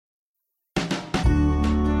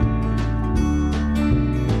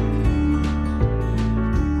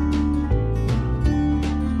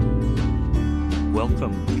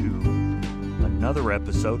welcome to another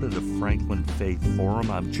episode of the Franklin Faith Forum.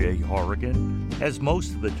 I'm Jay Horrigan. As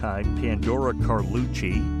most of the time, Pandora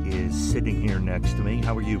Carlucci is sitting here next to me.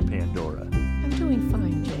 How are you, Pandora? I'm doing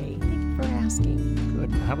fine, Jay. Thank you for asking. Good.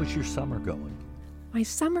 How is your summer going? My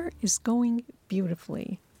summer is going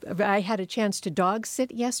beautifully. I had a chance to dog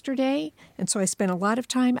sit yesterday, and so I spent a lot of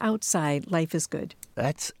time outside. Life is good.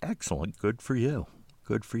 That's excellent. Good for you.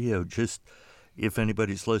 Good for you. Just, if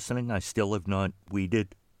anybody's listening, I still have not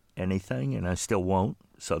weeded anything, and I still won't,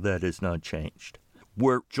 so that has not changed.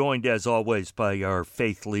 We're joined, as always, by our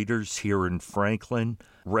faith leaders here in Franklin,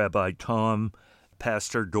 Rabbi Tom,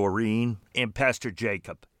 Pastor Doreen, and Pastor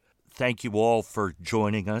Jacob. Thank you all for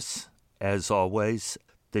joining us, as always.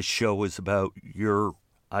 This show is about your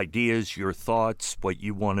ideas, your thoughts, what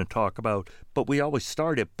you want to talk about. But we always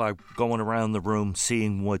start it by going around the room,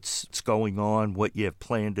 seeing what's going on, what you have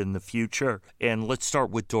planned in the future. And let's start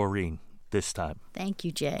with Doreen this time. Thank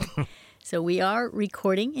you, Jay. So we are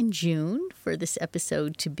recording in June for this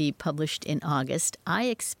episode to be published in August. I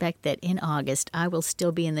expect that in August I will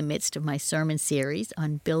still be in the midst of my sermon series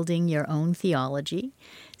on building your own theology,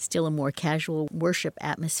 still a more casual worship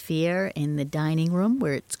atmosphere in the dining room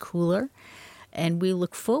where it's cooler. And we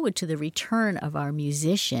look forward to the return of our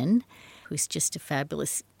musician, who's just a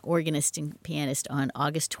fabulous organist and pianist, on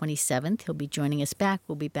August 27th. He'll be joining us back.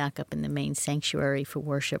 We'll be back up in the main sanctuary for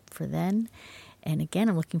worship for then. And again,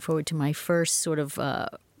 I'm looking forward to my first sort of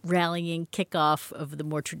rallying kickoff of the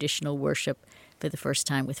more traditional worship for the first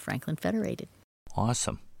time with Franklin Federated.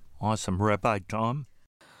 Awesome. Awesome. Rabbi Tom?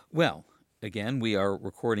 Well, again, we are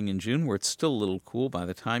recording in June where it's still a little cool. By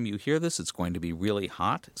the time you hear this, it's going to be really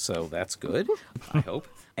hot, so that's good, I hope.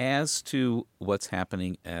 As to what's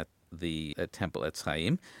happening at the Temple Etz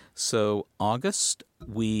Chaim, so August,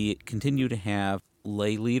 we continue to have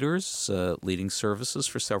lay leaders leading services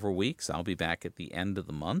for several weeks. I'll be back at the end of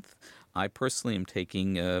the month. I personally am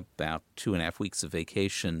taking about 2.5 weeks of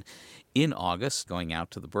vacation in August, going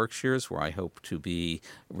out to the Berkshires, where I hope to be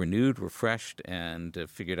renewed, refreshed, and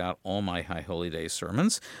figured out all my High Holy Day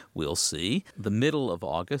sermons. We'll see. The middle of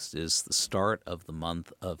August is the start of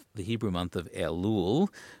the Hebrew month of Elul,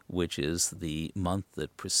 which is the month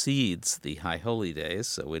that precedes the High Holy Days.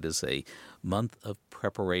 So it is a month of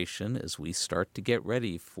preparation as we start to get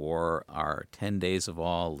ready for our 10 days of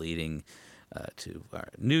awe leading to our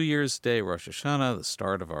New Year's Day, Rosh Hashanah, the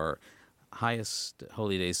start of our highest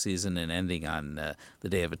holy day season, and ending on the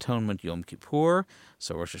Day of Atonement, Yom Kippur.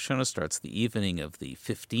 So Rosh Hashanah starts the evening of the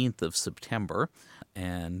 15th of September,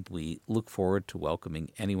 and we look forward to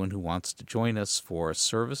welcoming anyone who wants to join us for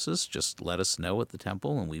services. Just let us know at the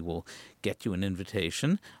temple, and we will get you an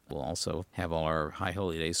invitation. We'll also have all our High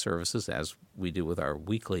Holy Day services, as we do with our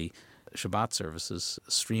weekly Shabbat services,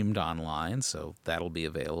 streamed online, so that'll be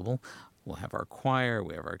available. We'll have our choir,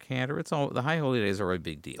 we have our cantor. It's all, the High Holy Days are a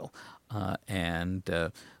big deal.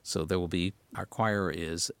 So there will be, our choir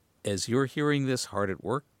is, as you're hearing this, hard at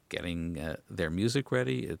work, getting their music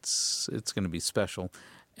ready. It's going to be special.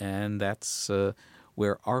 And that's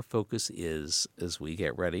where our focus is as we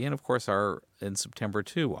get ready. And of course, in September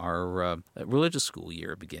too, our religious school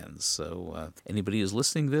year begins. So anybody who's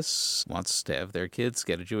listening to this wants to have their kids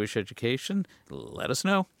get a Jewish education, let us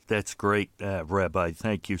know. That's great, Rabbi.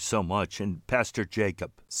 Thank you so much. And Pastor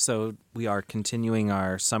Jacob. So we are continuing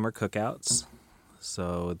our summer cookouts.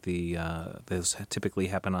 So those typically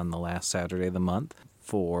happen on the last Saturday of the month.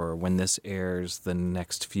 For when this airs, the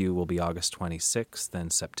next few will be August 26th, then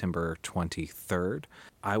September 23rd.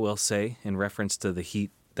 I will say, in reference to the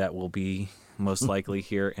heat that will be most likely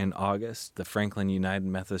here in August, the Franklin United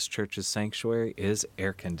Methodist Church's sanctuary is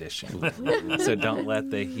air-conditioned. So don't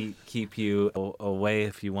let the heat keep you away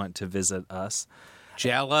if you want to visit us.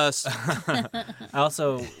 Jealous. I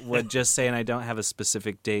also would just say, and I don't have a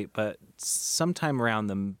specific date, but sometime around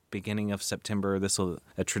the beginning of September,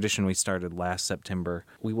 a tradition we started last September,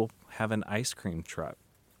 we will have an ice cream truck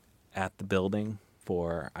at the building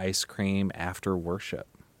for ice cream after worship.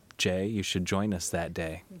 Jay, you should join us that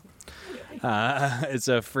day. It's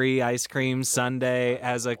a free ice cream sundae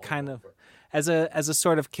as a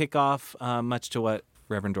sort of kickoff, much to what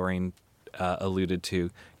Reverend Doreen alluded to,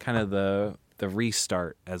 kind of the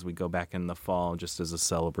restart as we go back in the fall, just as a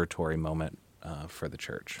celebratory moment for the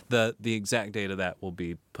church. The exact date of that will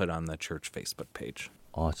be put on the church Facebook page.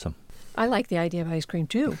 Awesome. I like the idea of ice cream,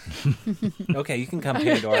 too. Okay, you can come,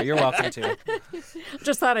 Pandora. You're welcome to.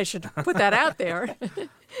 Just thought I should put that out there.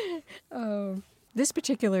 This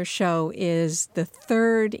particular show is the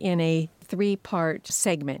third in a 3-part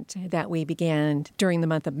segment that we began during the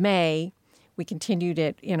month of May. We continued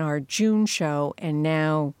it in our June show, and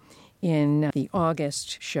now in the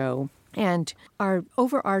August show. And our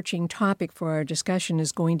overarching topic for our discussion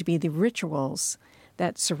is going to be the rituals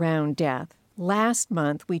that surround death. Last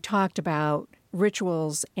month, we talked about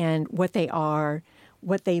rituals and what they are,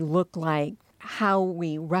 what they look like, how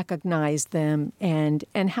we recognize them, and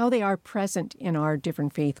how they are present in our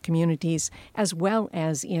different faith communities, as well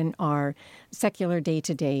as in our secular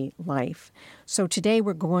day-to-day life. So today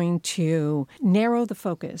we're going to narrow the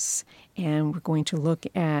focus, and we're going to look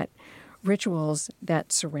at rituals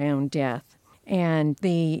that surround death. And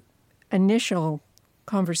the initial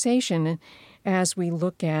conversation as we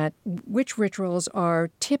look at which rituals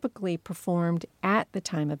are typically performed at the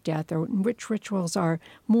time of death, or which rituals are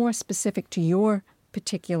more specific to your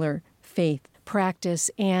particular faith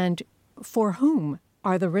practice, and for whom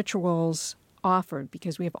are the rituals offered,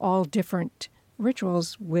 because we have all different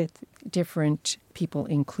rituals with different people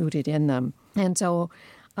included in them. And so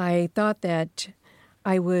I thought that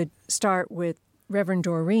I would start with Reverend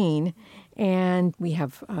Doreen, and we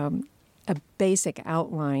have a basic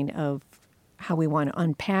outline of how we want to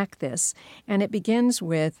unpack this. And it begins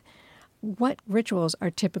with what rituals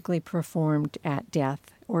are typically performed at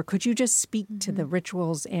death? Or could you just speak to the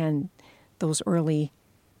rituals and those early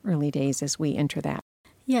days as we enter that?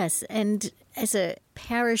 Yes, and as a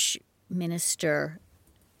parish minister,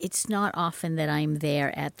 it's not often that I'm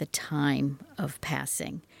there at the time of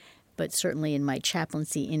passing, but certainly in my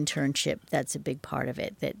chaplaincy internship, that's a big part of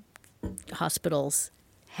it, that hospitals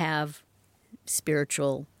have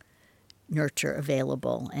spiritual nurture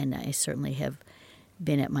available, and I certainly have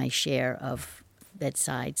been at my share of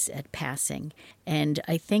bedsides at passing. And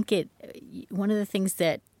I think one of the things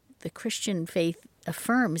that the Christian faith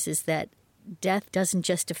affirms is that death doesn't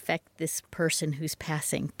just affect this person who's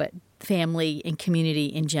passing, but family and community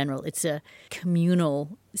in general. It's a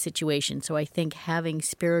communal situation. So I think having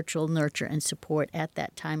spiritual nurture and support at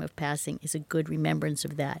that time of passing is a good remembrance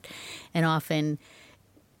of that. And often,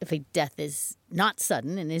 if a death is not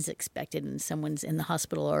sudden and is expected and someone's in the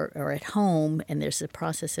hospital or at home and there's a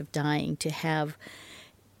process of dying, to have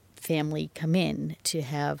family come in, to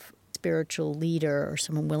have spiritual leader or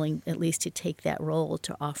someone willing at least to take that role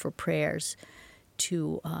to offer prayers,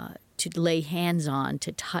 to lay hands on,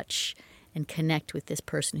 to touch and connect with this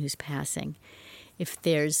person who's passing. If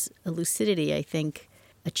there's a lucidity, I think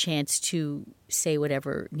a chance to say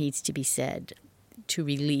whatever needs to be said, to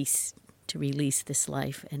release this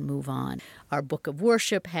life and move on. Our book of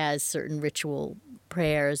worship has certain ritual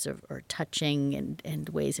prayers or touching and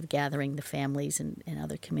ways of gathering the families and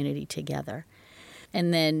other community together.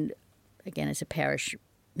 And then, again, as a parish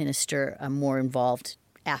minister, I'm more involved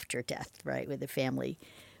after death, right, where the family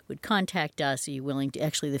would contact us. Are you willing to,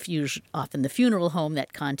 actually, often the funeral home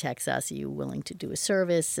that contacts us, are you willing to do a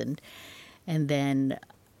service? And then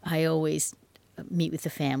I always meet with the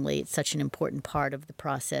family. It's such an important part of the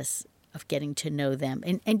process of getting to know them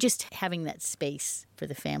and just having that space for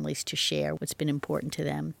the families to share what's been important to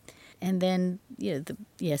them. And then,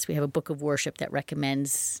 yes, we have a book of worship that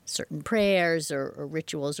recommends certain prayers or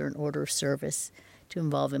rituals or an order of service to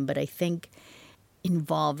involve them. But I think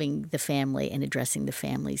involving the family and addressing the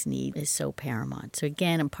family's need is so paramount. So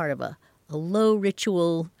again, I'm part of a low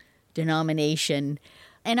ritual denomination,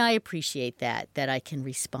 and I appreciate that I can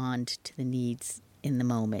respond to the needs in the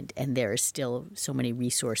moment, and there are still so many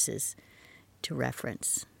resources to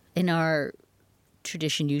reference. In our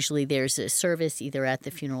tradition, usually there's a service either at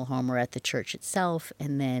the funeral home or at the church itself,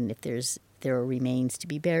 and then if there are remains to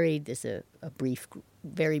be buried, there's a brief,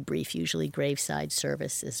 very brief, usually graveside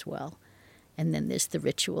service as well. And then there's the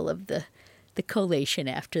ritual of the collation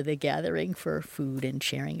after the gathering for food and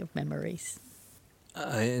sharing of memories.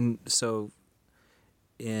 And so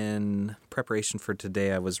in preparation for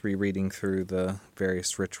today, I was rereading through the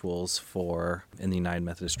various rituals in the United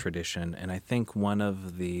Methodist tradition, and I think one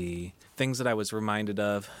of the things that I was reminded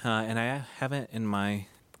of, and I haven't in my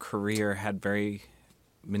career had very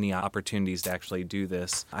many opportunities to actually do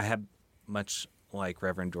this. I have, much like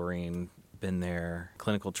Reverend Doreen, been there,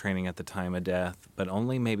 clinical training at the time of death, but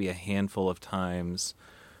only maybe a handful of times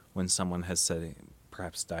when someone has said,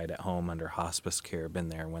 perhaps died at home under hospice care, been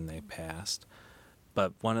there when they passed.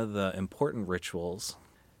 But one of the important rituals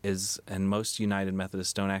is, and most United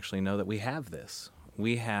Methodists don't actually know that we have this.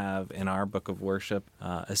 We have in our book of worship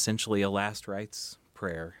essentially a last rites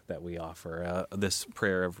prayer that we offer, this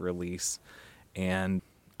prayer of release. And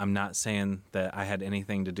I'm not saying that I had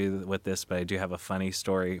anything to do with this, but I do have a funny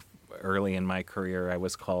story. Early in my career, I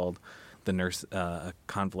was called, a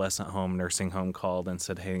convalescent home, nursing home called and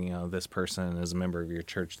said, hey, this person is a member of your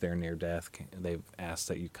church, they're near death. They've asked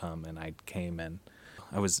that you come. And I came, and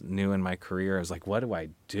I was new in my career. I was like, what do I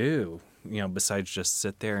do? Besides just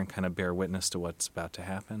sit there and kind of bear witness to what's about to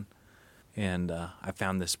happen. And I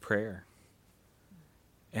found this prayer,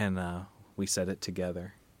 and we said it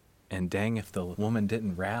together. And dang if the woman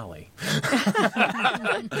didn't rally.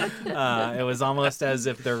 It was almost as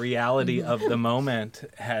if the reality of the moment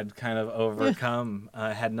had kind of overcome,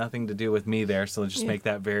 had nothing to do with me there, so let's just make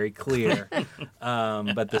that very clear.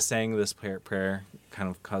 But the saying of this prayer kind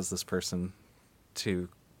of caused this person to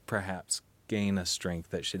perhaps gain a strength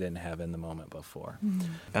that she didn't have in the moment before.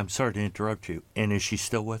 I'm sorry to interrupt you. And is she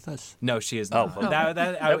still with us? No, she is not. Oh,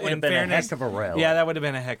 That would have been a heck of a rally. Yeah, that would have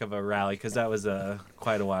been a heck of a rally because that was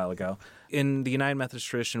quite a while ago. In the United Methodist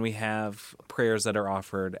tradition, we have prayers that are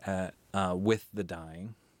offered at with the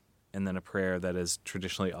dying, and then a prayer that is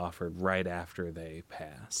traditionally offered right after they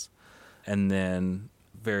pass. And then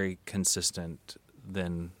very consistent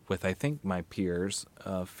then with, I think, my peers,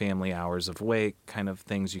 family hours of wake, kind of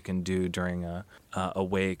things you can do during a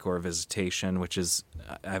wake or a visitation, which is,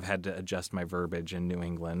 I've had to adjust my verbiage in New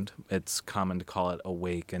England. It's common to call it a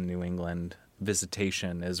wake in New England.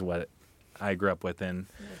 Visitation is what I grew up with in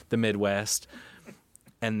the Midwest.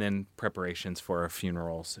 And then preparations for a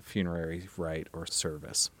funerary rite or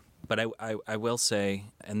service. But I will say,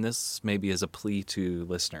 and this maybe is a plea to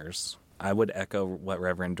listeners, I would echo what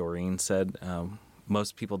Reverend Doreen said.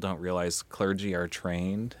 Most people don't realize clergy are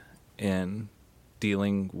trained in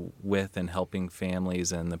dealing with and helping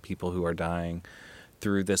families and the people who are dying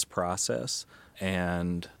through this process.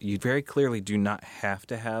 And you very clearly do not have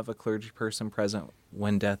to have a clergy person present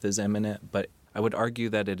when death is imminent, but I would argue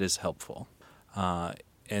that it is helpful.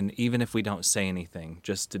 And even if we don't say anything,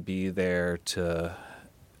 just to be there to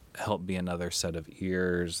help be another set of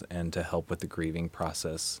ears and to help with the grieving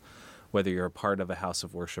process. Whether you're a part of a house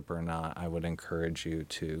of worship or not, I would encourage you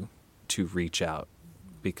to reach out,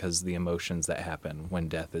 because the emotions that happen when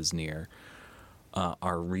death is near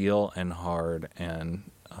are real and hard,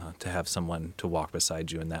 and to have someone to walk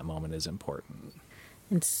beside you in that moment is important.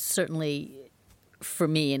 And certainly for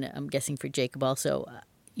me, and I'm guessing for Jacob also,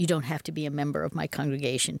 you don't have to be a member of my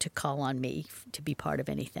congregation to call on me to be part of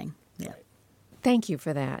anything. Yeah. Thank you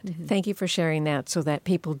for that. Mm-hmm. Thank you for sharing that so that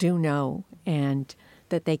people do know and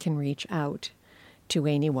that they can reach out to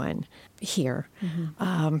anyone here.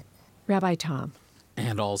 Mm-hmm. Rabbi Tom.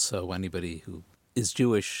 And also anybody who is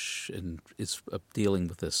Jewish and is dealing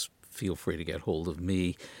with this, feel free to get hold of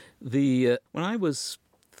me. When I was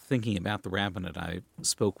thinking about the rabbinate, I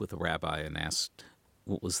spoke with a rabbi and asked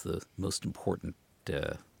what was the most important,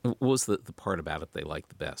 what was the part about it they liked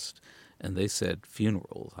the best. And they said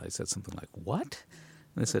funeral. I said something like, what?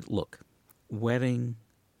 And they said, look, wedding,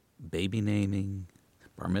 baby naming,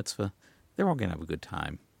 bar mitzvah, they're all going to have a good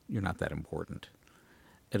time. You're not that important.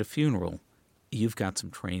 At a funeral, you've got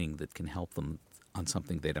some training that can help them on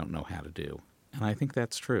something they don't know how to do. And I think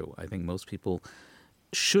that's true. I think most people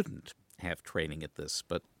shouldn't have training at this,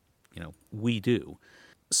 but, we do.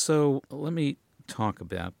 So let me talk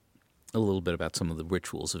about a little bit about some of the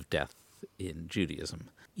rituals of death in Judaism.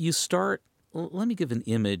 Let me give an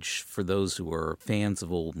image for those who are fans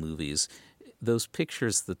of old movies. Those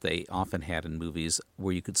pictures that they often had in movies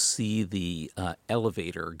where you could see the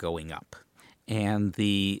elevator going up. And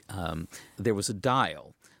there was a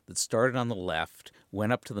dial that started on the left,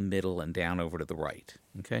 went up to the middle, and down over to the right.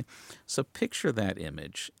 Okay? So picture that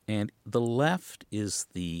image. And the left is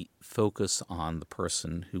the focus on the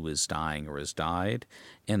person who is dying or has died,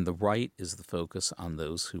 and the right is the focus on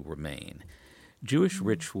those who remain. Jewish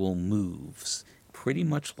ritual moves pretty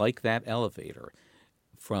much like that elevator,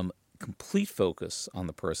 from complete focus on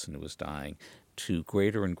the person who is dying to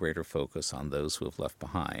greater and greater focus on those who have left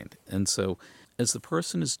behind. And so as the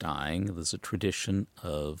person is dying, there's a tradition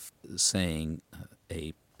of saying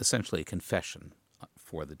essentially a confession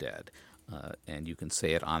for the dead. And you can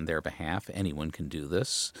say it on their behalf. Anyone can do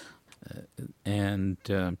this.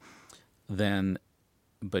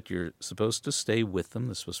 But you're supposed to stay with them.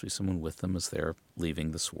 There's supposed to be someone with them as they're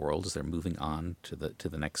leaving this world, as they're moving on to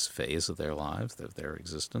the next phase of their lives, of their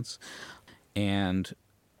existence. And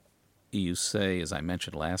you say, as I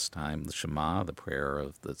mentioned last time, the Shema, the prayer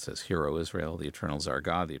that says, "Hear, O Israel, the Eternal is our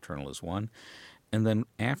God, the Eternal is one." And then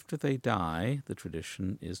after they die, the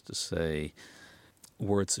tradition is to say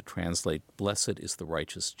words that translate, "Blessed is the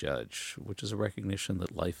righteous judge," which is a recognition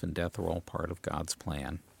that life and death are all part of God's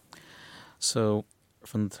plan. So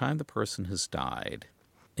from the time the person has died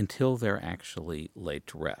until they're actually laid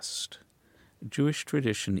to rest, Jewish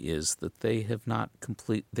tradition is that they have not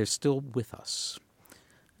they're still with us.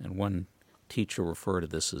 And one teacher referred to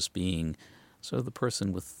this as being sort of the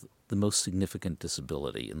person with the most significant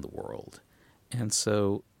disability in the world. And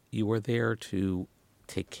so you are there to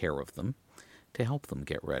take care of them, to help them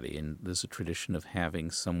get ready. And there's a tradition of having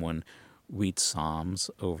someone read Psalms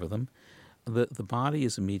over them. The body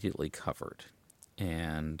is immediately covered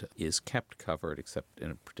and is kept covered except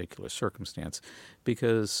in a particular circumstance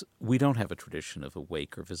because we don't have a tradition of a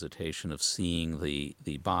wake or visitation of seeing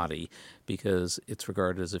the body because it's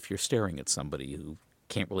regarded as if you're staring at somebody who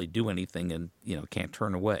can't really do anything and can't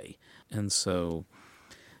turn away. And so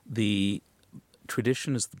the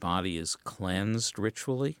tradition is the body is cleansed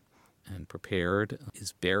ritually and prepared,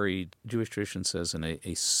 is buried, Jewish tradition says, in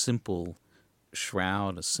a simple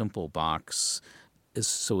shroud, a simple box,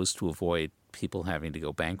 so as to avoid people having to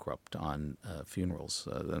go bankrupt on funerals.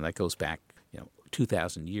 And that goes back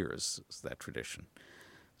 2,000 years, is that tradition.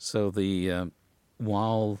 So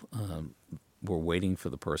while we're waiting for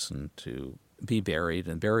the person to be buried,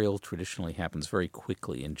 and burial traditionally happens very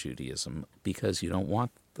quickly in Judaism because you don't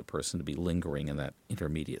want the person to be lingering in that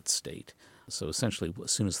intermediate state. So essentially,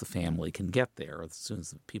 as soon as the family can get there, or as soon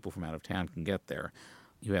as the people from out of town can get there,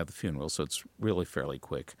 you have the funeral. So it's really fairly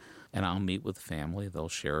quick. And I'll meet with the family. They'll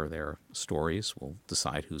share their stories. We'll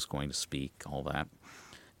decide who's going to speak, all that.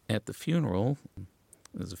 At the funeral,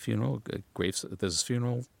 there's a funeral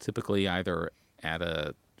typically either at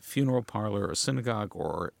a funeral parlor or synagogue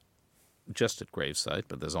or just at gravesite,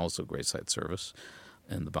 but there's also gravesite service.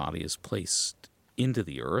 And the body is placed into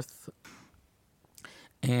the earth.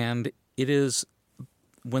 And it is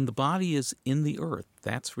when the body is in the earth,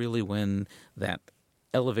 that's really when that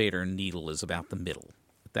elevator needle is about the middle.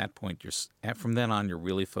 At that point, from then on, you're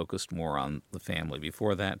really focused more on the family.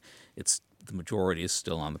 Before that, the majority is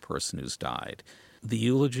still on the person who's died. The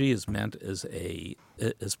eulogy is meant as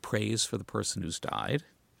praise for the person who's died.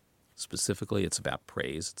 Specifically, it's about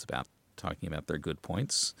praise. It's about talking about their good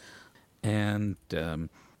points. And then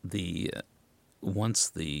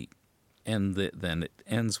it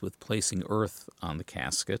ends with placing earth on the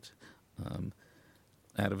casket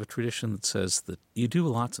out of a tradition that says that you do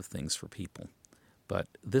lots of things for people, but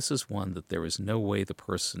this is one that there is no way the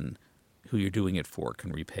person who you're doing it for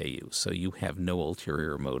can repay you. So you have no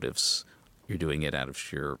ulterior motives. You're doing it out of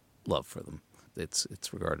sheer love for them. It's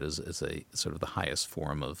regarded as a sort of the highest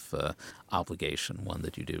form of obligation, one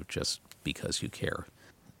that you do just because you care.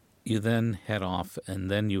 You then head off,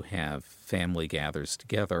 and then you have family gathers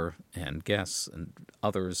together and guests and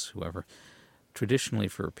others, whoever, traditionally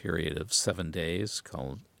for a period of 7 days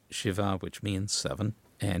called Shiva, which means 7.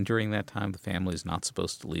 And during that time, the family is not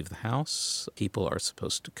supposed to leave the house. People are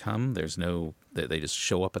supposed to come. They just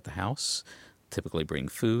show up at the house, typically bring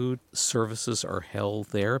food. Services are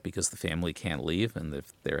held there because the family can't leave, and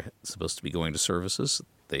if they're supposed to be going to services,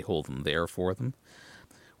 they hold them there for them.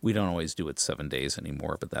 We don't always do it 7 days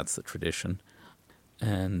anymore, but that's the tradition.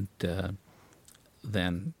 And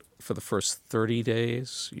then for the first 30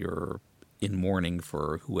 days, you're in mourning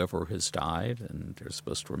for whoever has died, and you're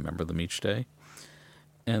supposed to remember them each day.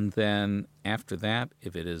 And then after that,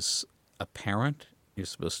 if it is a parent, you're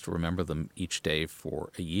supposed to remember them each day for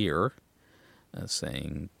a year,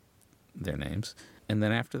 saying their names. And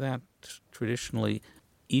then after that, traditionally,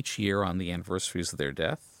 each year on the anniversaries of their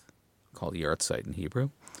death, called Yartzeit in Hebrew,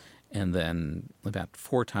 and then about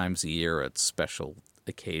 4 times a year at special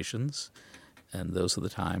occasions. And those are the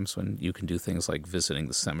times when you can do things like visiting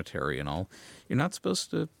the cemetery and all. You're not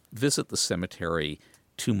supposed to visit the cemetery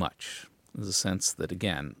too much. There's a sense that,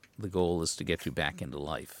 again, the goal is to get you back into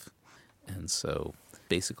life. And so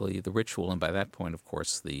basically the ritual, and by that point, of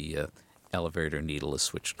course, the elevator needle is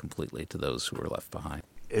switched completely to those who are left behind.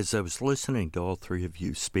 As I was listening to all three of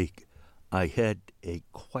you speak, I had a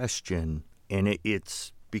question, and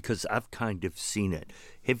it's because I've kind of seen it.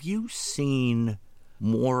 Have you seen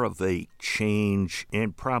more of a change,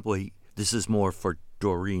 and probably this is more for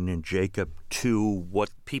Doreen and Jacob, to what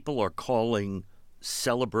people are calling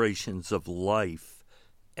celebrations of life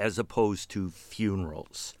as opposed to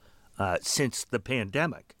funerals since the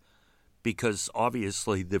pandemic? Because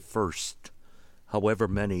obviously the first however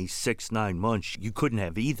many 6-9 months you couldn't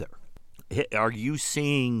have either. Are you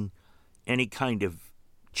seeing any kind of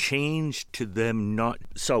change to them? Not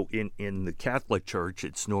so in the Catholic Church,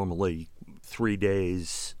 it's normally 3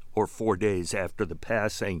 days or 4 days after the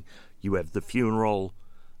passing, you have the funeral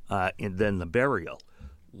and then the burial.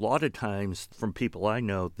 A lot of times, from people I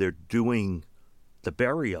know, they're doing the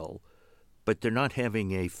burial, but they're not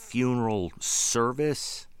having a funeral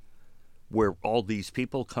service where all these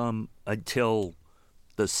people come until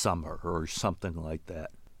the summer or something like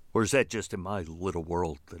that. Or is that just in my little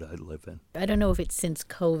world that I live in? I don't know if it's since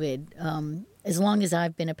COVID. As long as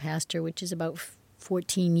I've been a pastor, which is about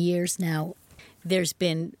 14 years now, there's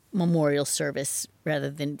been memorial service rather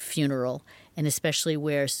than funeral, and especially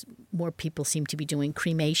where more people seem to be doing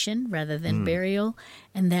cremation rather than burial,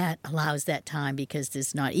 and that allows that time because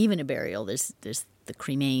there's not even a burial. There's the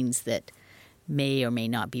cremains that may or may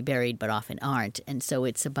not be buried, but often aren't. And so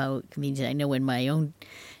it's about convenience. I know when my own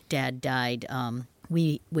dad died,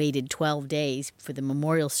 we waited 12 days for the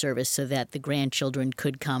memorial service so that the grandchildren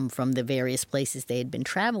could come from the various places they had been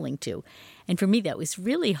traveling to. And for me, that was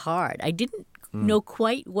really hard. I didn't know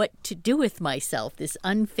quite what to do with myself, this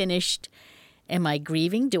unfinished, am I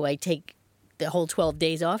grieving? Do I take the whole 12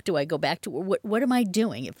 days off? Do I go back to what am I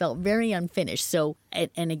doing? It felt very unfinished. So,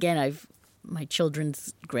 and again, my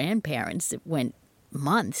children's grandparents, it went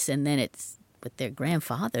months, and then it's with their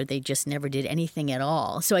grandfather, they just never did anything at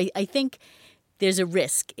all. So I think there's a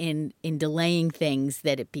risk in delaying things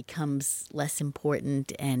that it becomes less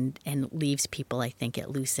important and leaves people, I think, at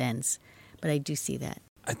loose ends. But I do see that.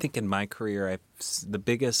 I think in my career, the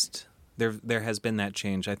biggest, there has been that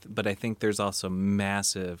change, but I think there's also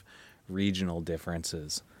massive regional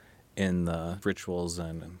differences in the rituals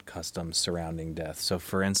and customs surrounding death. So,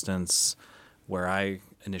 for instance, where I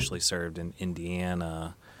initially served in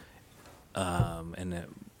Indiana,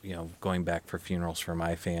 going back for funerals for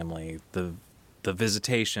my family, the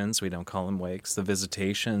visitations, we don't call them wakes, the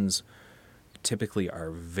visitations typically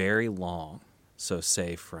are very long. So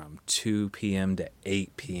say from 2 p.m. to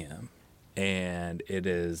 8 p.m. And it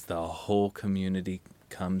is the whole community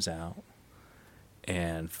comes out.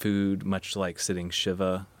 And food, much like sitting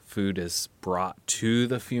Shiva, food is brought to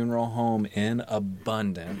the funeral home in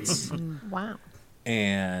abundance. Wow.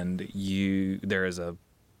 And there is a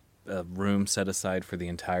room set aside for the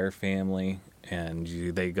entire family, and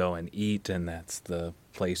they go and eat, and that's the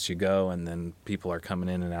place you go. And then people are coming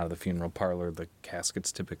in and out of the funeral parlor. The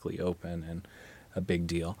casket's typically open, and a big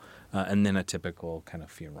deal. And then a typical kind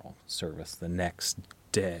of funeral service the next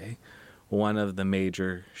day. One of the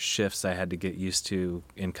major shifts I had to get used to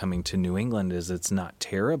in coming to New England is it's not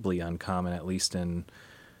terribly uncommon, at least in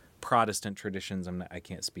Protestant traditions. I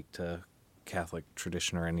can't speak to Catholic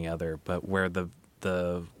tradition or any other, but where the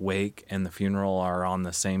wake and the funeral are on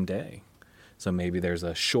the same day. So maybe there's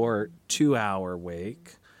a short 2-hour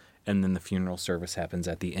wake, and then the funeral service happens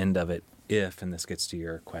at the end of it, if, and this gets to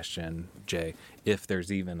your question, Jay, if there's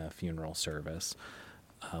even a funeral service.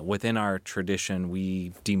 Within our tradition,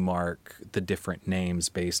 we demark the different names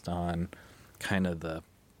based on kind of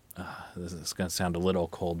this is going to sound a little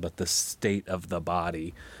cold, but the state of the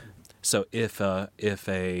body. So if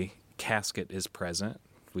a casket is present,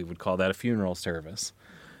 we would call that a funeral service.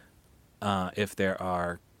 If there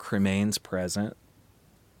are cremains present,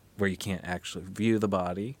 where you can't actually view the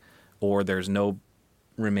body, or there's no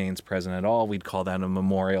remains present at all, we'd call that a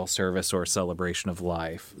memorial service or celebration of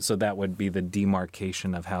life. So that would be the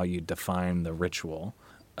demarcation of how you define the ritual,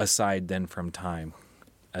 aside then from time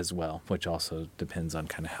as well, which also depends on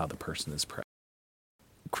kind of how the person is present.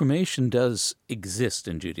 Cremation does exist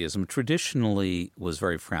in Judaism. Traditionally was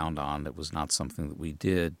very frowned on. It was not something that we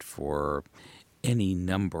did for any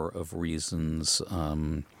number of reasons.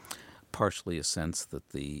 Partially a sense that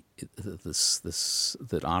that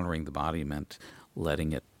honoring the body meant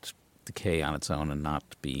letting it decay on its own and not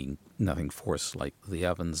being nothing forced like the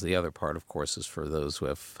ovens. The other part, of course, is for those who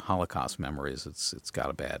have Holocaust memories. It's got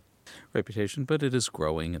a bad reputation, but it is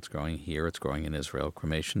growing. It's growing here. It's growing in Israel.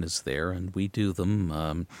 Cremation is there, and we do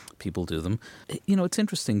them. People do them. It's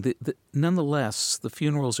interesting. Nonetheless, the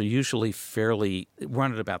funerals are usually fairly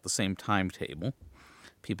run at about the same timetable.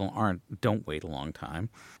 People don't wait a long time.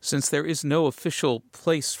 Since there is no official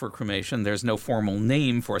place for cremation, there's no formal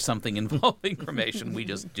name for something involving cremation. We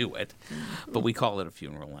just do it. But we call it a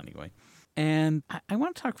funeral anyway. And I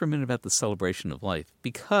want to talk for a minute about the celebration of life,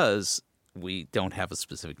 because we don't have a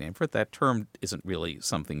specific name for it. That term isn't really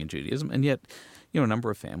something in Judaism. And yet, a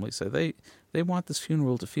number of families say they want this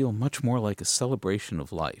funeral to feel much more like a celebration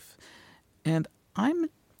of life. And I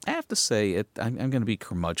have to say, I'm going to be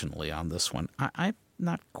curmudgeonly on this one. I'm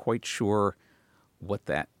not quite sure what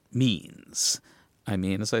that means. I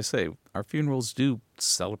mean, as I say, our funerals do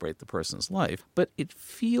celebrate the person's life, but it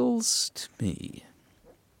feels to me,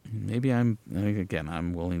 maybe I'm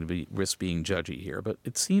willing to risk being judgy here, but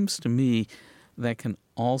it seems to me that can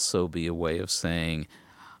also be a way of saying,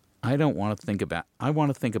 I want to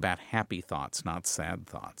think about happy thoughts, not sad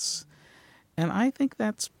thoughts. And I think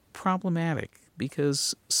that's problematic,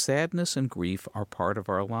 because sadness and grief are part of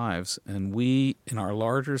our lives, and we, in our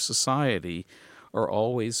larger society, are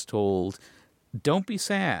always told, don't be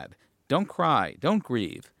sad, don't cry, don't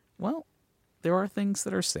grieve. Well, there are things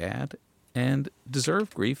that are sad and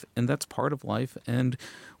deserve grief, and that's part of life, and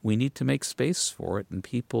we need to make space for it, and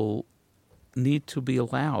people need to be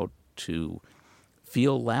allowed to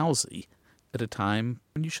feel lousy at a time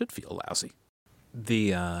when you should feel lousy.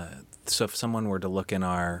 So if someone were to look in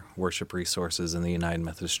our worship resources in the United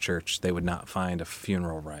Methodist Church, they would not find a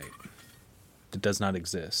funeral rite. It does not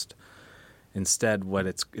exist. Instead, what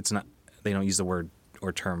it's not. They don't use the word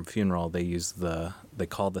or term funeral. They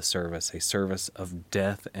call the service a service of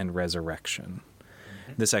death and resurrection.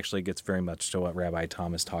 This actually gets very much to what Rabbi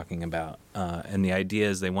Tom is talking about. And the idea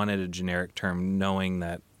is they wanted a generic term, knowing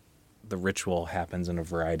that the ritual happens in a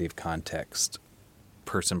variety of contexts.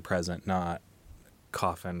 Person present, not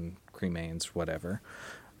coffin, cremains, whatever.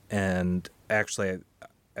 And actually,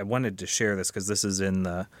 I wanted to share this because this is in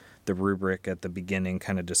the rubric at the beginning,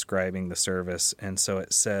 kind of describing the service. And so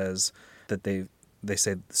it says that they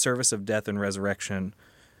say the service of death and resurrection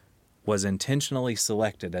was intentionally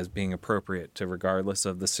selected as being appropriate to regardless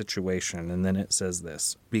of the situation. And then it says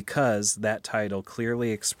this, because that title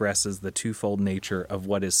clearly expresses the twofold nature of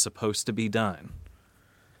what is supposed to be done.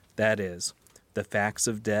 That is, the facts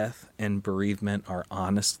of death and bereavement are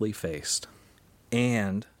honestly faced,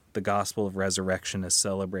 and the gospel of resurrection is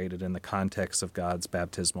celebrated in the context of God's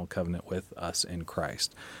baptismal covenant with us in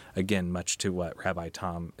Christ. Again, much to what Rabbi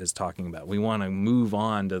Tom is talking about. We want to move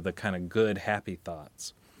on to the kind of good, happy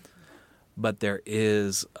thoughts. But there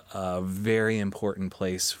is a very important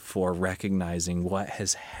place for recognizing what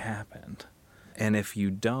has happened. And if you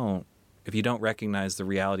don't recognize the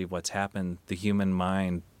reality of what's happened, the human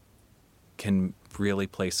mind can really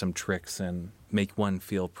play some tricks and make one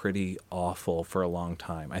feel pretty awful for a long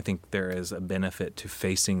time. I think there is a benefit to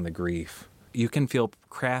facing the grief. You can feel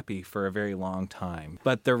crappy for a very long time,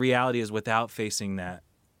 but the reality is without facing that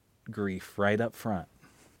grief right up front,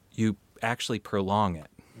 you actually prolong it.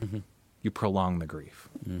 Mm-hmm. You prolong the grief,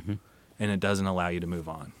 and it doesn't allow you to move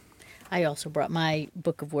on. I also brought my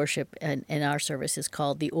book of worship, and our service is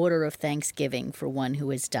called The Order of Thanksgiving for One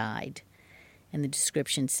Who Has Died. And the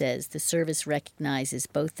description says, the service recognizes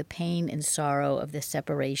both the pain and sorrow of the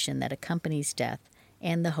separation that accompanies death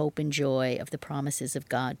and the hope and joy of the promises of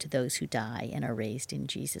God to those who die and are raised in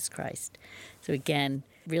Jesus Christ. So again,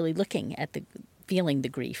 really looking at feeling the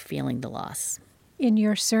grief, feeling the loss. In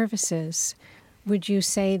your services, would you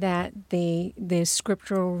say that the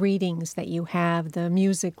scriptural readings that you have, the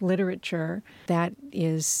music literature that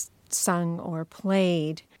is sung or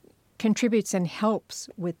played, contributes and helps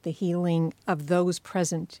with the healing of those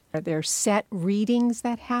present? Are there set readings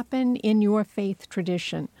that happen in your faith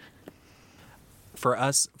tradition? For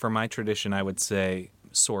us, for my tradition, I would say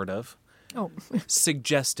sort of. Oh.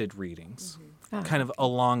 Suggested readings, kind of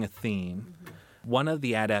along a theme. One of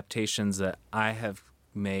the adaptations that I have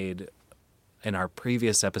made in our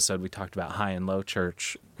previous episode, we talked about high and low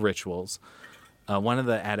church rituals. One of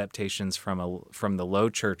the adaptations from the low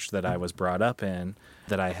church that I was brought up in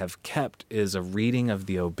that I have kept is a reading of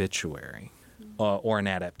the obituary, or an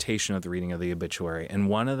adaptation of the reading of the obituary. And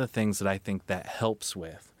one of the things that I think that helps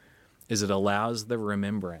with is it allows the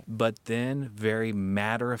remembrance, but then very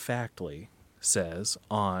matter-of-factly says,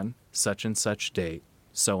 on such and such date,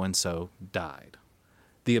 so-and-so died.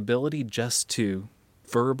 The ability just to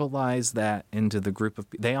verbalize that into the group of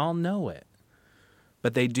people, they all know it,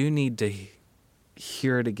 but they do need to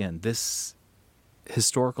hear it again. This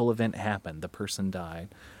historical event happened, the person died,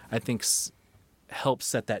 I think helps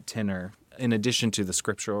set that tenor, in addition to the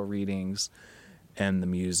scriptural readings and the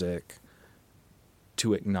music,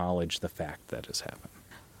 to acknowledge the fact that has happened.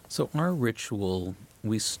 So our ritual,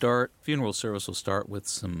 funeral service will start with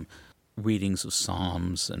some readings of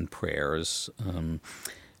psalms and prayers.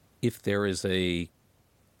 If there is a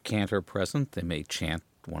cantor present, they may chant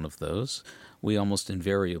one of those. We almost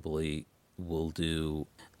invariably will do.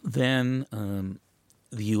 Then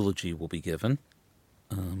the eulogy will be given.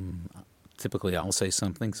 Typically I'll say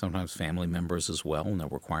something, sometimes family members as well, no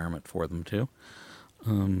requirement for them to.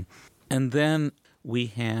 And then we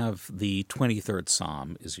have the 23rd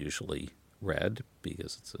Psalm is usually read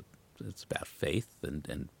because it's about faith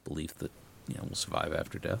and belief that we'll survive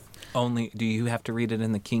after death. Do you have to read it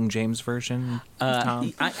in the King James Version,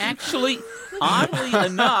 Tom? I actually, oddly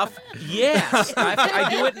enough, yes. I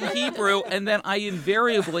do it in Hebrew, and then I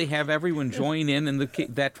invariably have everyone join in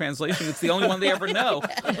that translation. It's the only one they ever know.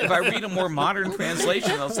 If I read a more modern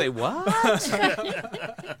translation, they'll say, what?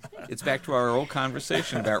 It's back to our old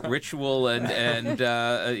conversation about ritual and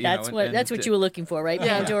that's what you were looking for, right,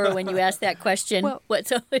 Pandora, when you asked that question? Well,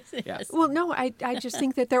 yes. Well, no, I just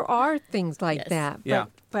think that there are things like that.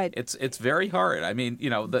 But it's very hard. I mean,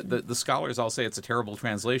 the scholars all say it's a terrible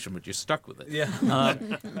translation, but you're stuck with it. Yeah.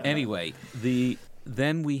 Anyway,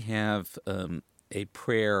 then we have a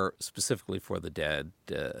prayer specifically for the dead,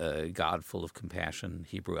 God full of compassion,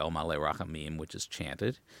 Hebrew El Maleh Rachamim, which is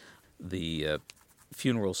chanted. The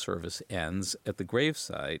funeral service ends at the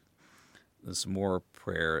gravesite. There's some more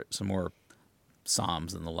prayer, some more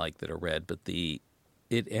psalms and the like that are read, but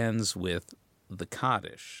it ends with the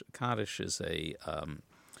Kaddish. Kaddish is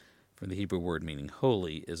from the Hebrew word meaning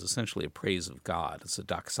holy, is essentially a praise of God. It's a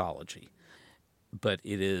doxology. But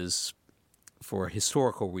it is, for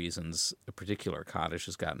historical reasons, a particular Kaddish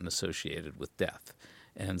has gotten associated with death.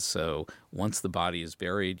 And so once the body is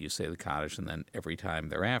buried, you say the Kaddish, and then every time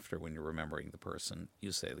thereafter, when you're remembering the person,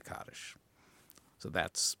 you say the Kaddish. So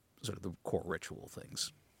that's sort of the core ritual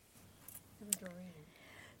things.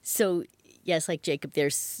 So, yes, like Jacob,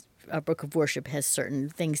 there's our book of worship has certain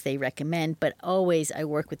things they recommend, but always I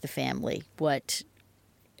work with the family, what's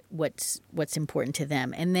important to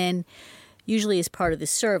them. And then usually as part of the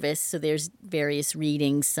service, so there's various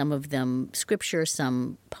readings, some of them scripture,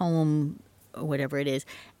 some poem, or whatever it is.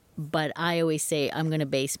 But I always say I'm going to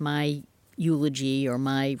base my eulogy or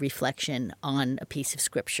my reflection on a piece of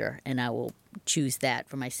scripture, and I will choose that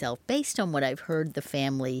for myself based on what I've heard the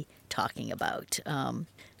family talking about.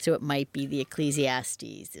 So it might be the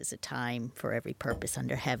Ecclesiastes, there's a time for every purpose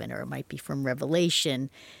under heaven, or it might be from Revelation,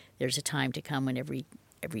 there's a time to come when every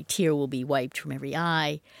tear will be wiped from every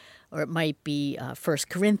eye, or it might be 1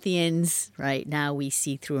 Corinthians, right? Now we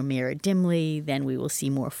see through a mirror dimly, then we will see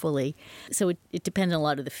more fully. So it depends on a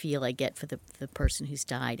lot of the feel I get for the person who's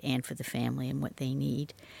died and for the family and what they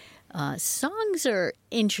need. Songs are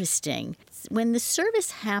interesting. When the service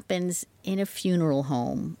happens in a funeral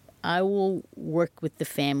home, I will work with the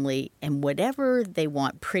family, and whatever they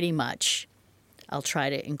want, pretty much, I'll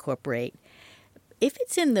try to incorporate. If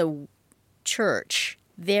it's in the church,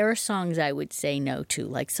 there are songs I would say no to.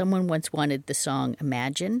 Like someone once wanted the song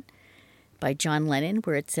Imagine by John Lennon,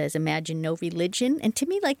 where it says, imagine no religion. And to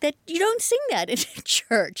me, like that, you don't sing that in a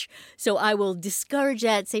church. So I will discourage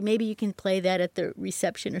that, say maybe you can play that at the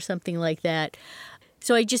reception or something like that.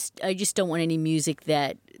 So I just don't want any music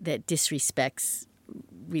that disrespects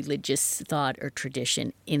religious thought or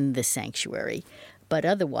tradition in the sanctuary. But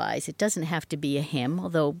otherwise, it doesn't have to be a hymn,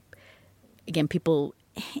 although, again, people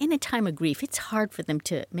in a time of grief, it's hard for them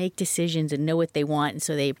to make decisions and know what they want, and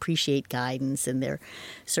so they appreciate guidance, and there are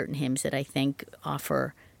certain hymns that I think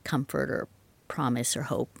offer comfort or promise or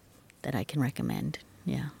hope that I can recommend.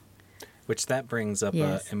 Yeah. Which that brings up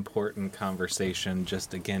Yes. an important conversation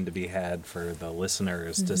just again to be had for the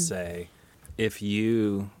listeners to say,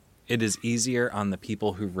 it is easier on the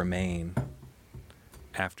people who remain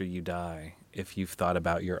after you die if you've thought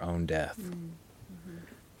about your own death.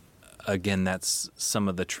 Again, that's some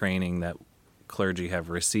of the training that clergy have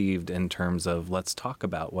received in terms of let's talk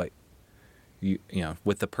about what you know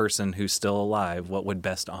with the person who's still alive, what would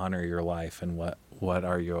best honor your life, and what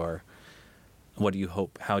do you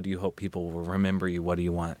hope, how do you hope people will remember you, what do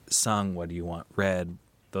you want sung, what do you want read.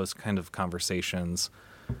 Those kind of conversations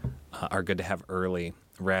are good to have early,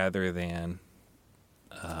 rather than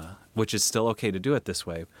which is still okay to do it this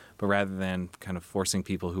way, but rather than kind of forcing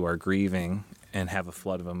people who are grieving and have a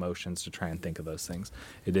flood of emotions to try and think of those things.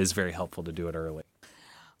 It is very helpful to do it early.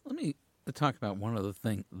 Let me talk about one other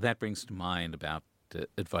thing that brings to mind about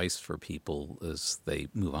advice for people as they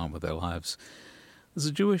move on with their lives. There's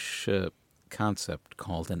a Jewish concept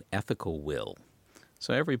called an ethical will.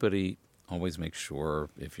 So everybody always makes sure,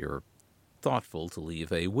 if you're thoughtful, to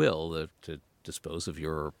leave a will to dispose of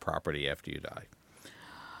your property after you die.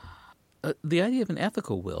 The idea of an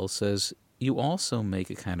ethical will says you also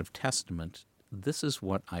make a kind of testament. This is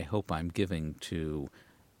what I hope I'm giving to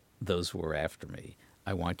those who are after me.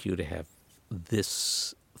 I want you to have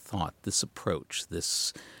this thought, this approach,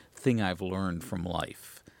 this thing I've learned from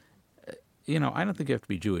life. I don't think you have to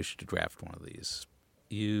be Jewish to draft one of these.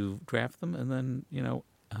 You draft them, and then,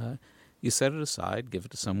 you set it aside, give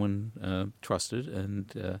it to someone trusted,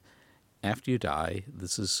 and after you die,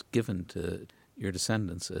 this is given to your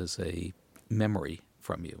descendants as a memory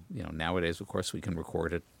from you. Nowadays, of course, we can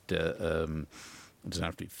record it. It doesn't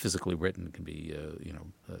have to be physically written. It can be,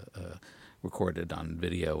 recorded on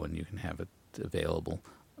video, and you can have it available.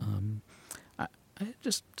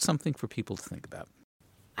 Just something for people to think about.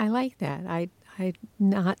 I like that. I'm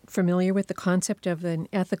not familiar with the concept of an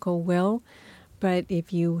ethical will, but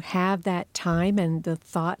if you have that time and the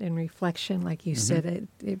thought and reflection, like you said,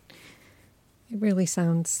 it really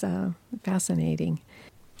sounds fascinating.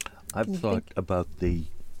 I've thought about the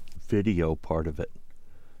video part of it,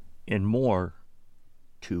 and more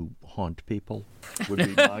to haunt people would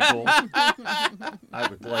be my goal. I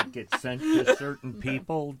would like it sent to certain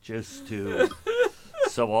people just to,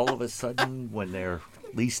 so all of a sudden, when they're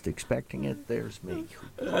least expecting it, there's me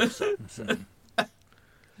who pops up. So.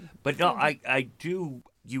 But no, I do,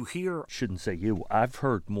 you hear, shouldn't say you, I've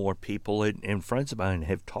heard more people, and friends of mine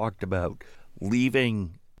have talked about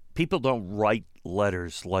leaving. People don't write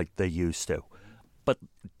letters like they used to, but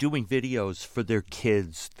doing videos for their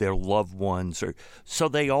kids, their loved ones, so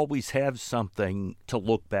they always have something to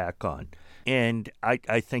look back on. And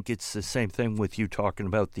I think it's the same thing with you talking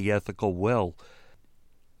about the ethical will.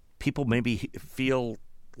 People maybe feel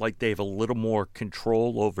like they have a little more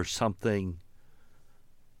control over something.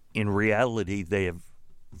 In reality, they have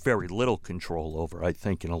very little control over, I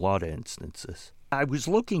think, in a lot of instances. I was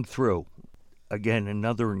looking through, again,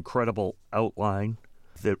 another incredible outline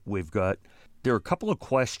that we've got. There are a couple of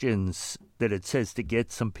questions that it says to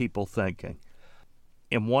get some people thinking.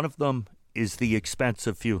 And one of them is the expense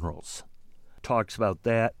of funerals. Talks about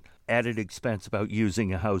that, added expense about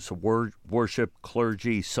using a house of worship,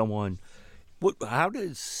 clergy, so on. What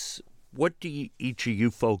do each of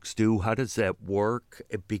you folks do? How does that work?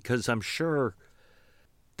 Because I'm sure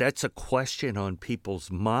that's a question on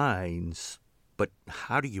people's minds, but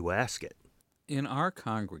how do you ask it? In our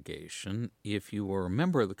congregation, if you are a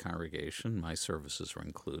member of the congregation, my services are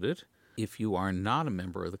included. If you are not a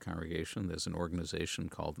member of the congregation, there's an organization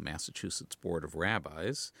called the Massachusetts Board of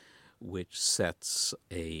Rabbis, which sets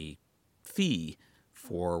a fee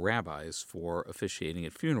for rabbis for officiating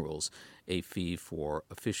at funerals, a fee for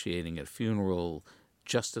officiating at a funeral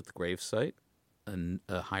just at the gravesite, and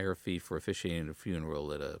a higher fee for officiating at a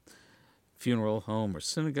funeral at a funeral home or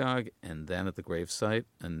synagogue, and then at the gravesite,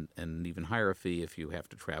 and an even higher fee if you have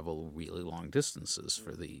to travel really long distances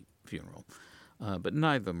for the funeral. But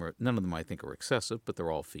none of them I think are excessive, but they're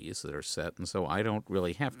all fees that are set, and so I don't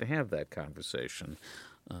really have to have that conversation.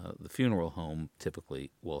 The funeral home typically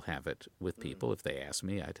will have it with people. If they ask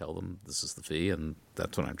me, I tell them this is the fee, and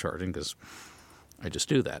that's what I'm charging because I just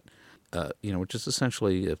do that. Which is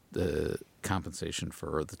essentially a compensation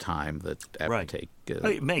for the time that I have to take.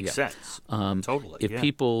 It makes sense.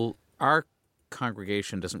 Totally. Our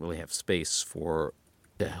congregation doesn't really have space for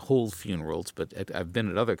hold funerals, but I've been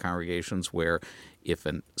at other congregations where if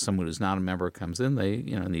someone who's not a member comes in, they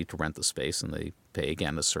need to rent the space, and they pay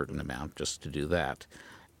again a certain amount just to do that.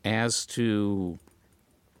 As to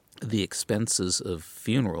the expenses of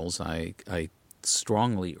funerals, I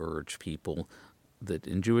strongly urge people that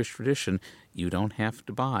in Jewish tradition, you don't have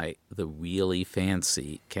to buy the really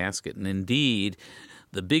fancy casket. And indeed,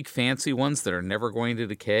 the big fancy ones that are never going to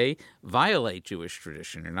decay violate Jewish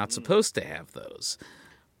tradition. You're not supposed to have those.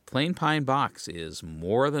 Plain pine box is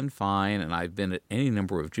more than fine, and I've been at any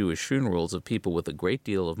number of Jewish funerals of people with a great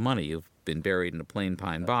deal of money who've been buried in a plain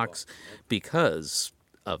pine box because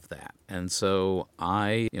of that. And so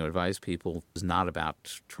I advise people it's not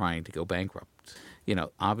about trying to go bankrupt.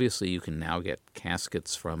 Obviously you can now get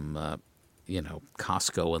caskets from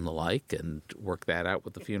Costco and the like and work that out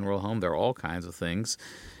with the funeral home. There are all kinds of things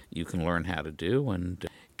you can learn how to do, and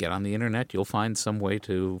get on the internet. You'll find some way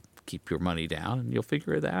to keep your money down, and you'll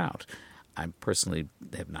figure that out. I personally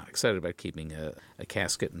am not excited about keeping a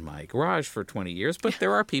casket in my garage for 20 years, but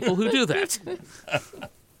there are people who do that.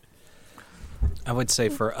 I would say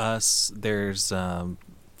for us, there's,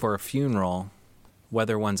 for a funeral,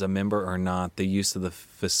 whether one's a member or not, the use of the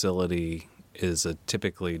facility is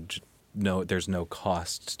typically there's no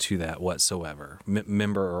cost to that whatsoever,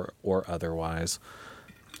 member or otherwise.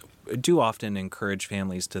 I do often encourage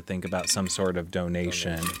families to think about some sort of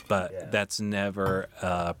donation, but that's never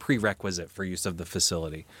a prerequisite for use of the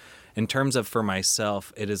facility. In terms of for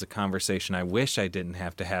myself, it is a conversation I wish I didn't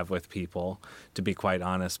have to have with people, to be quite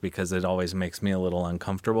honest, because it always makes me a little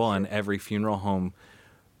uncomfortable, and every funeral home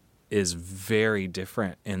is very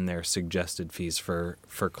different in their suggested fees for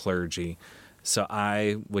clergy. So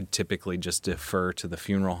I would typically just defer to the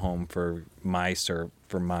funeral home for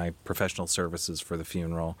my professional services for the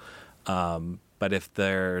funeral. But if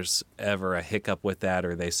there's ever a hiccup with that,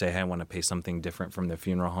 or they say, hey, I want to pay something different from the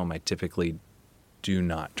funeral home, I typically do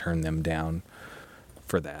not turn them down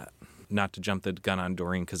for that. Not to jump the gun on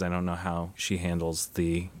Doreen, because I don't know how she handles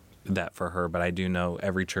that for her, but I do know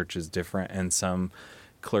every church is different, and some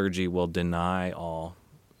clergy will deny all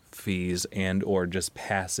fees and or just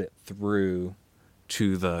pass it through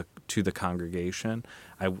to the congregation.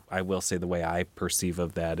 I will say the way I perceive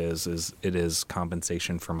of that is it is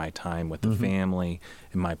compensation for my time with the family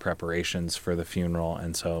and my preparations for the funeral,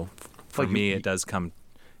 and so for me it does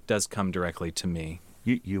come directly to me.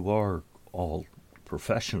 You are all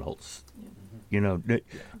professionals.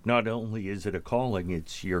 Not only is it a calling,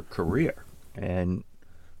 it's your career, and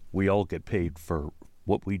we all get paid for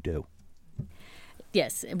what we do.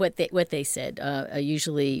 Yes, what they said.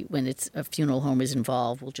 Usually, when it's a funeral home is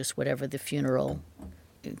involved, whatever the funeral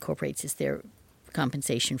incorporates is their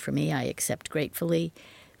compensation for me. I accept gratefully.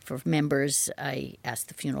 For members, I ask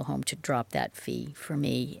the funeral home to drop that fee for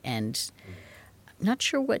me, and I'm not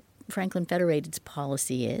sure what Franklin Federated's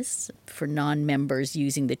policy is for non-members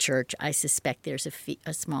using the church. I suspect there's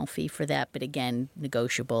a small fee for that, but again,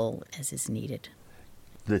 negotiable as is needed.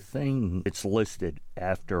 The thing that's listed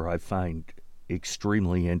after I find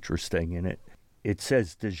extremely interesting in it, it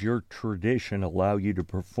says, does your tradition allow you to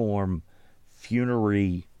perform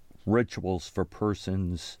funerary rituals for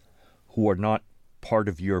persons who are not part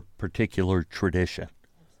of your particular tradition?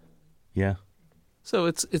 Yeah. So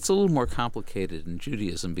it's a little more complicated in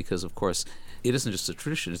Judaism because, of course, it isn't just a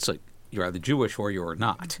tradition. It's like you're either Jewish or you're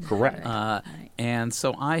not. Correct. And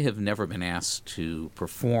so I have never been asked to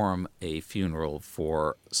perform a funeral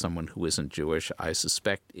for someone who isn't Jewish. I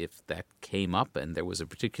suspect if that came up and there was a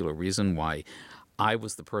particular reason why I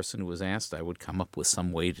was the person who was asked, I would come up with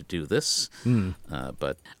some way to do this.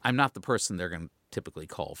 But I'm not the person they're going to typically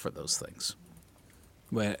call for those things.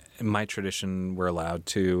 Well, in my tradition, we're allowed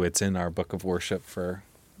to. It's in our book of worship for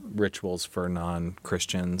rituals for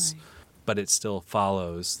non-Christians, but it still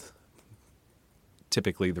follows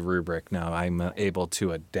typically the rubric. Now, I'm able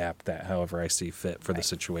to adapt that however I see fit for the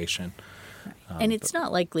situation. And it's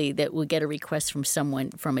not likely that we'll get a request from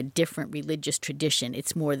someone from a different religious tradition.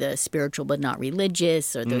 It's more the spiritual but not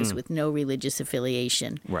religious, or those with no religious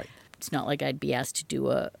affiliation. Right. It's not like I'd be asked to do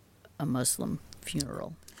a Muslim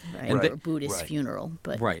funeral, right? And Or a Buddhist funeral.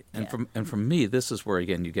 But right. And from me, this is where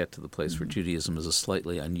again you get to the place where Judaism is a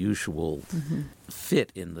slightly unusual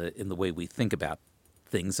fit in the way we think about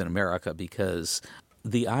things in America, because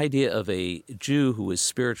the idea of a Jew who is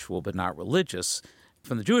spiritual but not religious,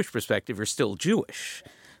 from the Jewish perspective, you're still Jewish.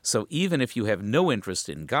 So even if you have no interest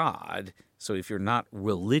in God, so if you're not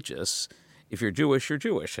religious, if you're Jewish, you're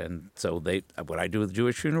Jewish. And so would I do the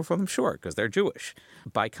Jewish funeral for them? Sure, because they're Jewish.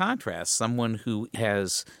 By contrast, someone who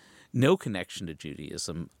has no connection to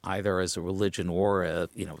Judaism, either as a religion or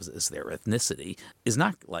as their ethnicity, is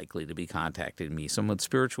not likely to be contacting me. Someone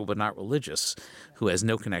spiritual but not religious who has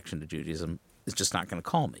no connection to Judaism is just not going to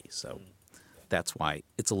call me. So that's why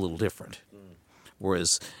it's a little different.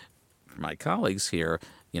 Whereas for my colleagues here,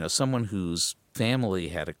 someone whose family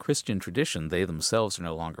had a Christian tradition, they themselves are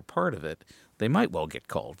no longer part of it, they might well get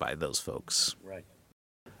called by those folks. Right.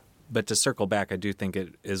 But to circle back, I do think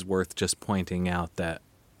it is worth just pointing out that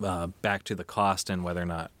back to the cost and whether or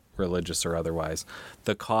not religious or otherwise,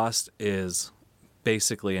 the cost is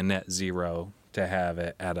basically a net zero to have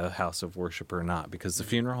it at a house of worship or not, because the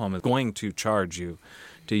funeral home is going to charge you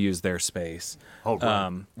to use their space. Oh,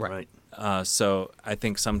 right. Right. So I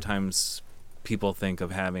think sometimes people think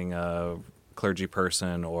of having a clergy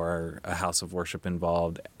person or a house of worship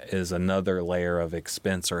involved is another layer of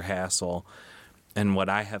expense or hassle. And what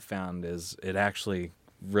I have found is it actually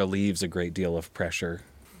relieves a great deal of pressure,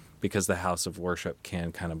 because the house of worship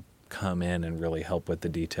can kind of come in and really help with the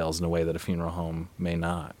details in a way that a funeral home may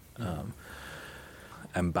not.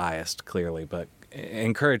 I'm biased, clearly, but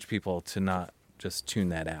encourage people to not just tune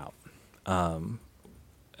that out.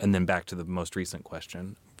 And then back to the most recent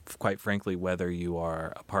question, quite frankly, whether you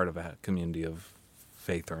are a part of a community of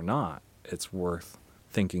faith or not, it's worth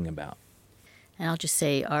thinking about. And I'll just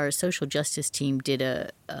say our social justice team did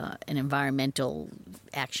an environmental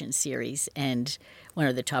action series, and one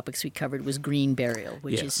of the topics we covered was green burial,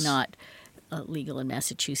 which is not legal in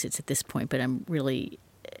Massachusetts at this point, but I'm really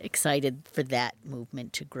excited for that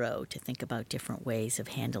movement to grow, to think about different ways of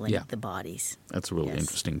handling the bodies. That's a really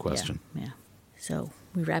interesting question. Yeah. So,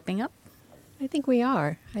 we wrapping up? I think we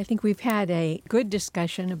are. I think we've had a good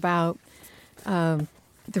discussion about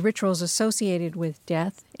the rituals associated with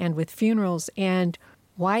death and with funerals, and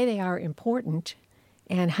why they are important,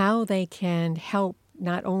 and how they can help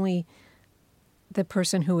not only the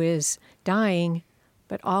person who is dying,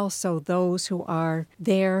 but also those who are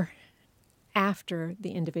there after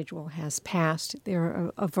the individual has passed. There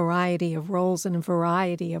are a variety of roles and a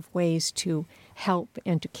variety of ways to help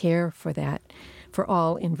and to care for that, for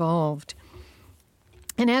all involved.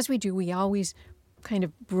 And as we do, we always kind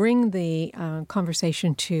of bring the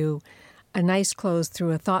conversation to a nice close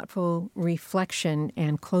through a thoughtful reflection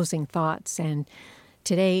and closing thoughts. And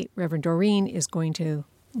today, Reverend Doreen is going to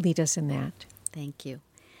lead us in that. Thank you.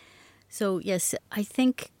 So, yes, I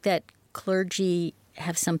think that clergy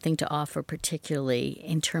have something to offer, particularly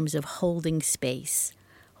in terms of holding space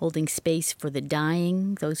for the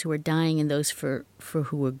dying, those who are dying, and those for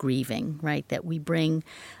who are grieving, right? That we bring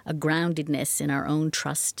a groundedness in our own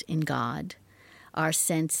trust in God, our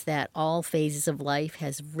sense that all phases of life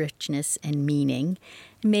has richness and meaning.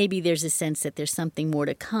 Maybe there's a sense that there's something more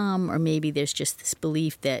to come, or maybe there's just this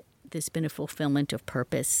belief that there's been a fulfillment of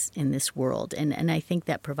purpose in this world. And I think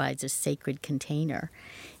that provides a sacred container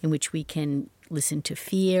in which we can listen to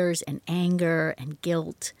fears and anger and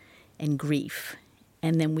guilt and grief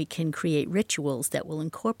And then we can create rituals that will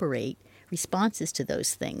incorporate responses to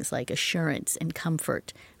those things like assurance and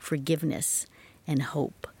comfort, forgiveness and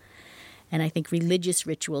hope. And I think religious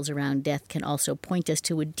rituals around death can also point us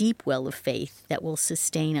to a deep well of faith that will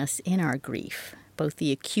sustain us in our grief, both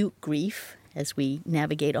the acute grief as we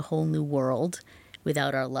navigate a whole new world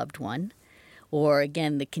without our loved one, or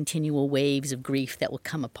again, the continual waves of grief that will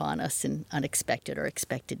come upon us in unexpected or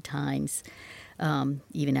expected times,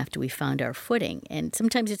 even after we found our footing. And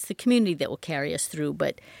sometimes it's the community that will carry us through,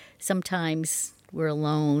 but sometimes we're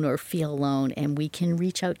alone or feel alone, and we can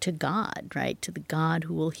reach out to God, right? To the God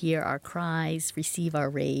who will hear our cries, receive our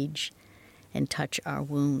rage, and touch our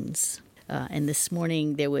wounds. And this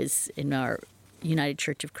morning there was in our United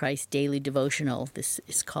Church of Christ daily devotional, this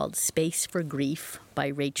is called Space for Grief by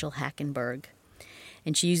Rachel Hackenberg.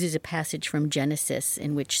 And she uses a passage from Genesis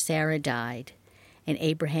in which Sarah died, and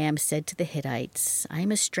Abraham said to the Hittites, "I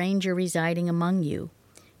am a stranger residing among you.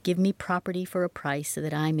 Give me property for a price so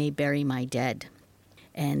that I may bury my dead."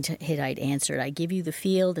 And Hittite answered, "I give you the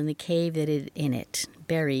field and the cave that is in it.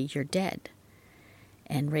 Bury your dead."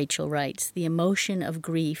 And Rachel writes, "The emotion of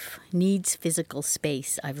grief needs physical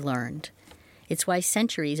space, I've learned. It's why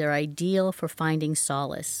centuries are ideal for finding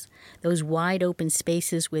solace. Those wide open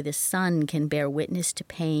spaces where the sun can bear witness to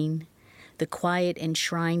pain, the quiet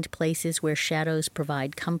enshrined places where shadows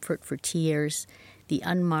provide comfort for tears, the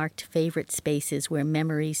unmarked favorite spaces where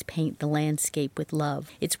memories paint the landscape with love.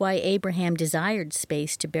 It's why Abraham desired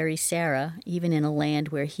space to bury Sarah, even in a land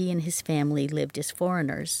where he and his family lived as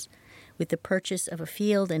foreigners. With the purchase of a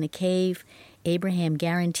field and a cave, Abraham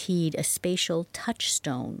guaranteed a spatial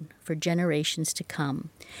touchstone for generations to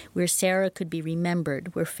come, where Sarah could be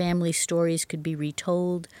remembered, where family stories could be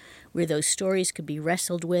retold, where those stories could be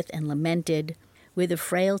wrestled with and lamented, where the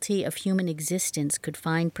frailty of human existence could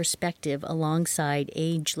find perspective alongside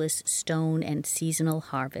ageless stone and seasonal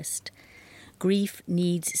harvest. Grief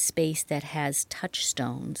needs space that has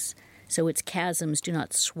touchstones, so its chasms do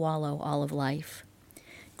not swallow all of life.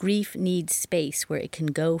 Grief needs space where it can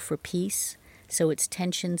go for peace, so its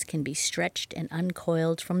tensions can be stretched and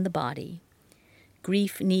uncoiled from the body.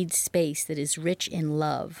 Grief needs space that is rich in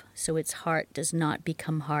love, so its heart does not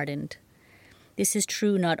become hardened. This is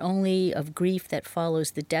true not only of grief that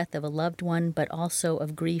follows the death of a loved one, but also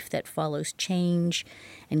of grief that follows change,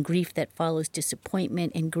 and grief that follows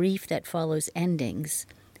disappointment, and grief that follows endings.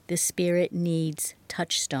 The spirit needs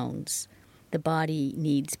touchstones. The body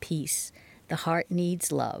needs peace. The heart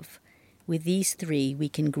needs love. With these three, we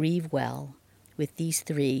can grieve well. With these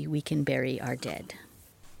three, we can bury our dead.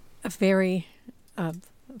 A very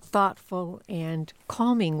thoughtful and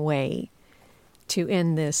calming way to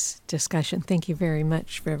end this discussion. Thank you very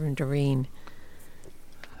much, Reverend Doreen.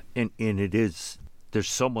 And it is, there's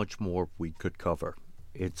so much more we could cover.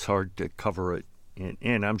 It's hard to cover it,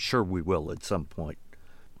 and I'm sure we will at some point.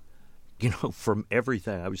 You know, from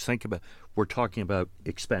everything I was thinking about, we're talking about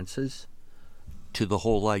expenses to the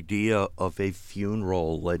whole idea of a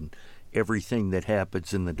funeral and everything that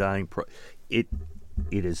happens in the dying it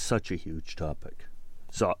is such a huge topic.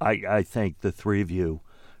 So I thank the three of you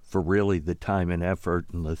for really the time and effort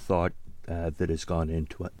and the thought that has gone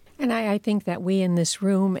into it. And I think that we in this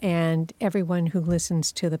room and everyone who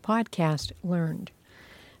listens to the podcast learned.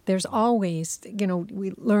 There's always,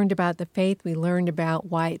 we learned about the faith, we learned about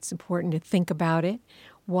why it's important to think about it,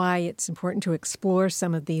 why it's important to explore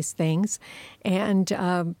some of these things. And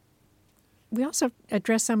we also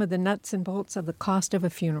address some of the nuts and bolts of the cost of a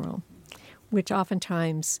funeral, which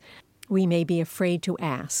oftentimes we may be afraid to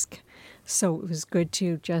ask. So it was good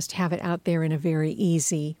to just have it out there in a very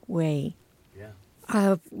easy way.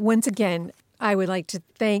 Yeah. Once again, I would like to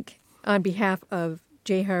thank, on behalf of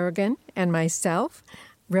Jay Harrigan and myself,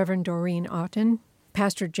 Reverend Doreen Otten,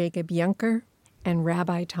 Pastor Jacob Junker, and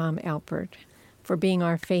Rabbi Tom Alpert for being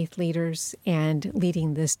our faith leaders and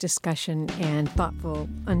leading this discussion and thoughtful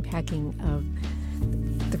unpacking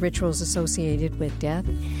of the rituals associated with death.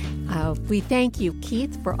 We thank you,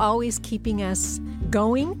 Keith, for always keeping us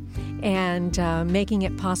going and making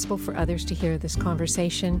it possible for others to hear this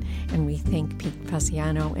conversation. And we thank Pete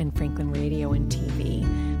Paciano and Franklin Radio and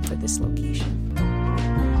TV for this location.